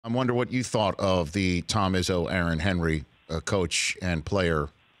I wonder what you thought of the Tom Izzo, Aaron Henry coach and player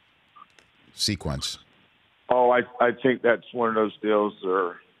sequence. Oh, I think that's one of those deals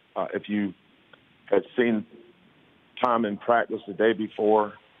where if you had seen Tom in practice the day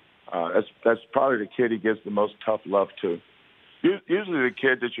before, that's probably the kid he gives the most tough love to. Usually the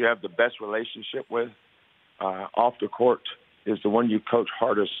kid that you have the best relationship with off the court is the one you coach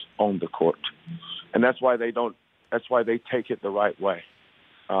hardest on the court. And that's why they take it the right way.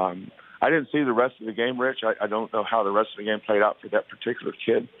 I didn't see the rest of the game, Rich. I don't know how the rest of the game played out for that particular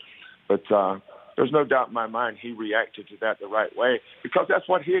kid. But there's no doubt in my mind he reacted to that the right way because that's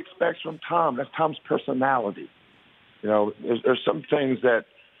what he expects from Tom. That's Tom's personality. You know, there's some things that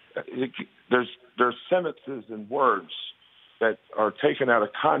there's sentences and words that are taken out of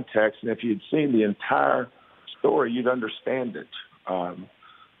context, and if you'd seen the entire story, you'd understand it.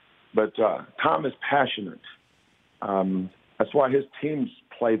 But Tom is passionate. That's why his teams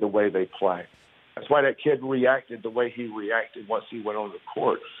play the way they play. That's why that kid reacted the way he reacted once he went on the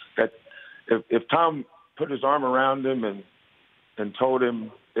court. That if Tom put his arm around him and told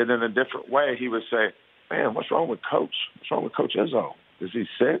him it in a different way, he would say, "Man, what's wrong with Coach? What's wrong with Coach Izzo? Is he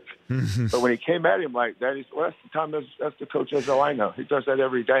sick?" But when he came at him like that, he said, "Well, that's the Coach Izzo I know. He does that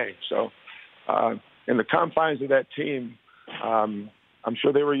every day." So in the confines of that team, I'm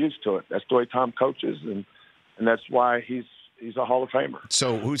sure they were used to it. That's the way Tom coaches, and that's why he's a Hall of Famer.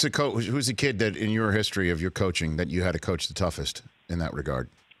 So who's the kid that in your history of your coaching that you had to coach the toughest in that regard?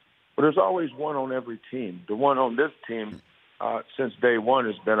 Well, there's always one on every team. The one on this team since day one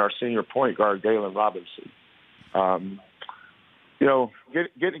has been our senior point guard, Galen Robinson. You know,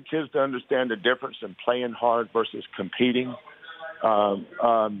 getting kids to understand the difference in playing hard versus competing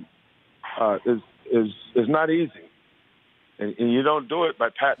is not easy. And you don't do it by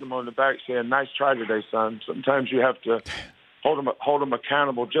patting them on the back saying, "Nice try today, son." Sometimes you have to hold them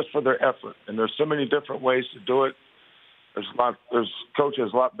accountable just for their effort. And there's so many different ways to do it. There's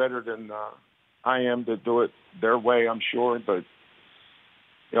coaches a lot better than I am to do it their way, I'm sure. But,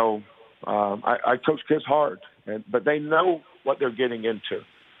 you know, I coach kids hard, but they know what they're getting into.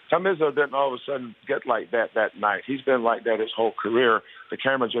 Tom Izzo didn't all of a sudden get like that night. He's been like that his whole career. The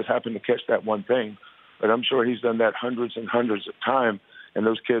camera just happened to catch that one thing. But I'm sure he's done that hundreds and hundreds of times, and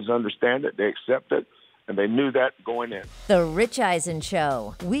those kids understand it, they accept it, and they knew that going in. The Rich Eisen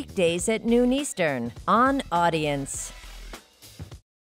Show, weekdays at noon Eastern on Audience.